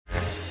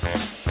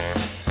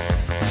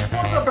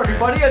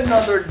everybody,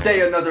 another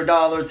day, another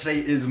dollar. Today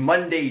is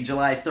Monday,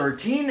 July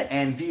 13,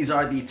 and these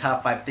are the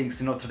top 5 things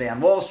to know today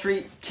on Wall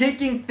Street.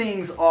 Kicking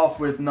things off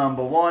with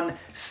number 1,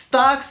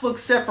 stocks look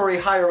set for a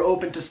higher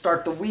open to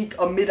start the week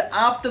amid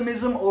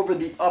optimism over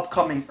the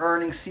upcoming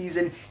earnings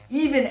season,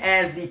 even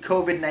as the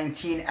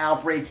COVID-19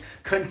 outbreak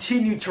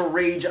continued to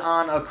rage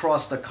on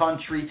across the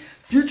country.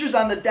 Futures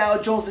on the Dow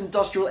Jones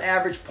Industrial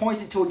Average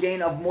pointed to a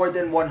gain of more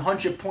than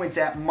 100 points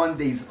at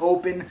Monday's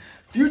open.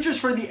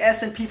 Futures for the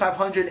S&P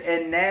 500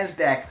 and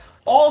NASDAQ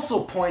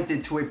also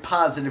pointed to a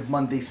positive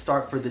Monday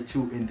start for the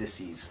two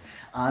indices.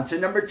 On to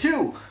number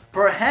 2.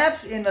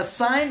 Perhaps in a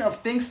sign of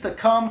things to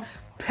come,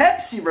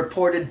 Pepsi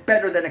reported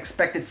better than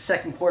expected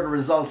second quarter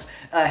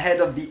results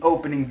ahead of the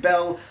opening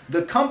bell.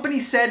 The company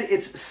said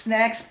its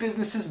snacks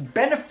businesses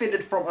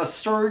benefited from a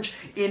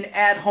surge in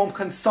at-home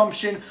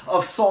consumption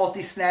of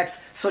salty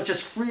snacks such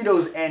as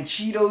Fritos and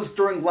Cheetos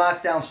during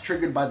lockdowns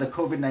triggered by the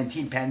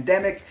COVID-19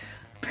 pandemic.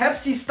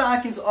 Pepsi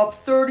stock is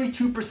up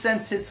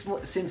 32%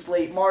 since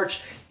late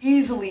March,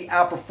 easily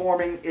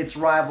outperforming its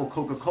rival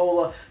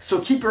Coca-Cola. So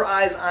keep your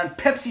eyes on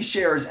Pepsi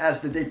shares as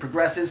the day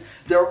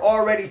progresses. They're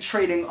already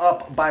trading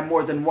up by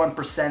more than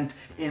 1%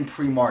 in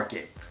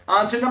pre-market.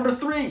 On to number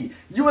 3.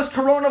 U.S.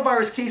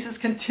 coronavirus cases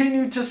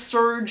continue to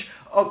surge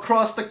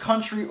across the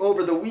country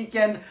over the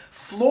weekend.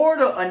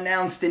 Florida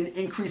announced an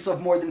increase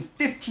of more than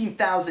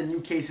 15,000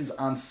 new cases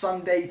on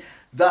Sunday,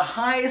 the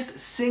highest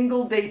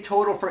single-day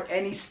total for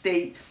any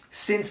state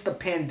since the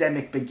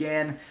pandemic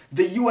began.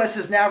 The U.S.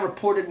 has now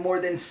reported more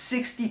than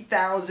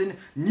 60,000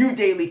 new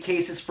daily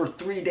cases for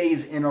 3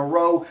 days in a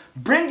row,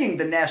 bringing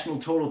the national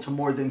total to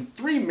more than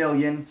 3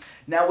 million.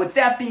 Now, with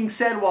that being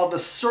said, while the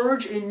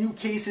surge in new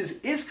cases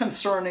is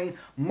concerning,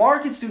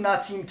 markets do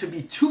not seem to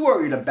be too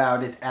worried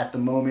about it at the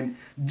moment,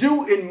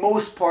 due in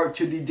most part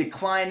to the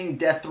declining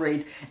death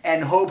rate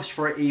and hopes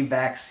for a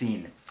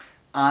vaccine.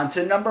 On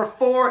to number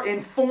 4,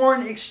 in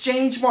foreign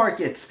exchange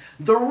markets.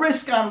 The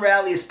risk-on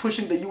rally is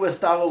pushing the US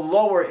dollar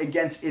lower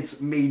against its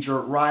major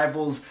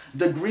rivals.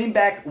 The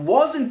greenback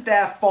wasn't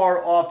that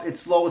far off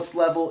its lowest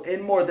level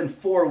in more than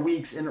 4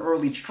 weeks in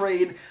early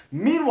trade.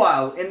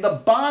 Meanwhile, in the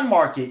bond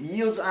market,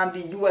 yields on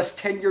the US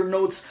 10-year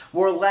notes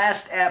were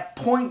last at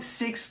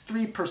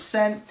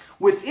 0.63%,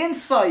 within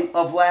sight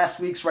of last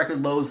week's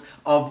record lows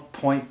of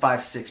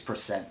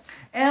 0.56%.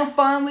 And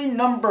finally,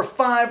 number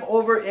 5,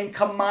 over in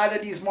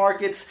commodities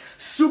markets,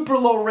 super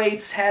low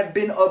rates have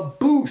been a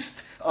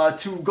boost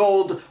to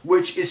gold,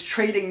 which is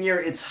trading near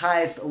its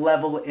highest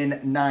level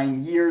in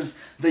 9 years.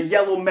 The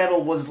yellow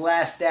metal was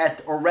last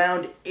at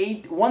around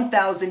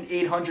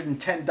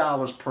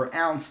 $1,810 per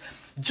ounce,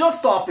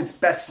 just off its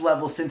best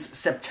level since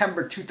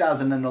September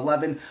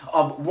 2011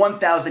 of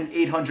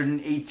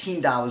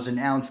 $1,818 an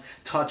ounce,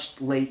 touched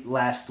late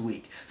last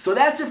week. So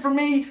that's it for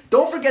me.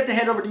 Don't forget to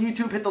head over to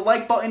YouTube, hit the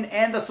like button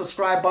and the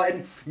subscribe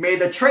button. May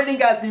the trading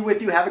gods be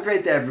with you. Have a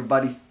great day,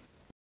 everybody.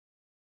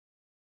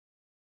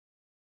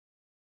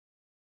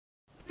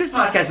 This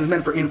podcast is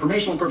meant for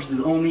informational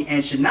purposes only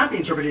and should not be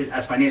interpreted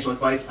as financial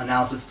advice,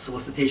 analysis,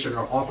 solicitation,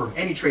 or offer of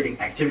any trading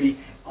activity.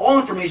 All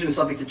information is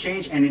subject to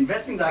change, and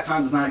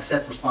Investing.com does not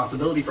accept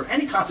responsibility for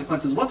any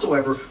consequences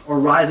whatsoever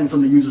arising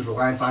from the user's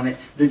reliance on it.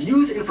 The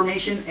views,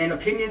 information, and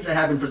opinions that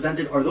have been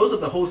presented are those of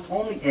the host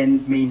only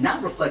and may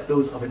not reflect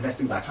those of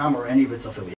Investing.com or any of its affiliates.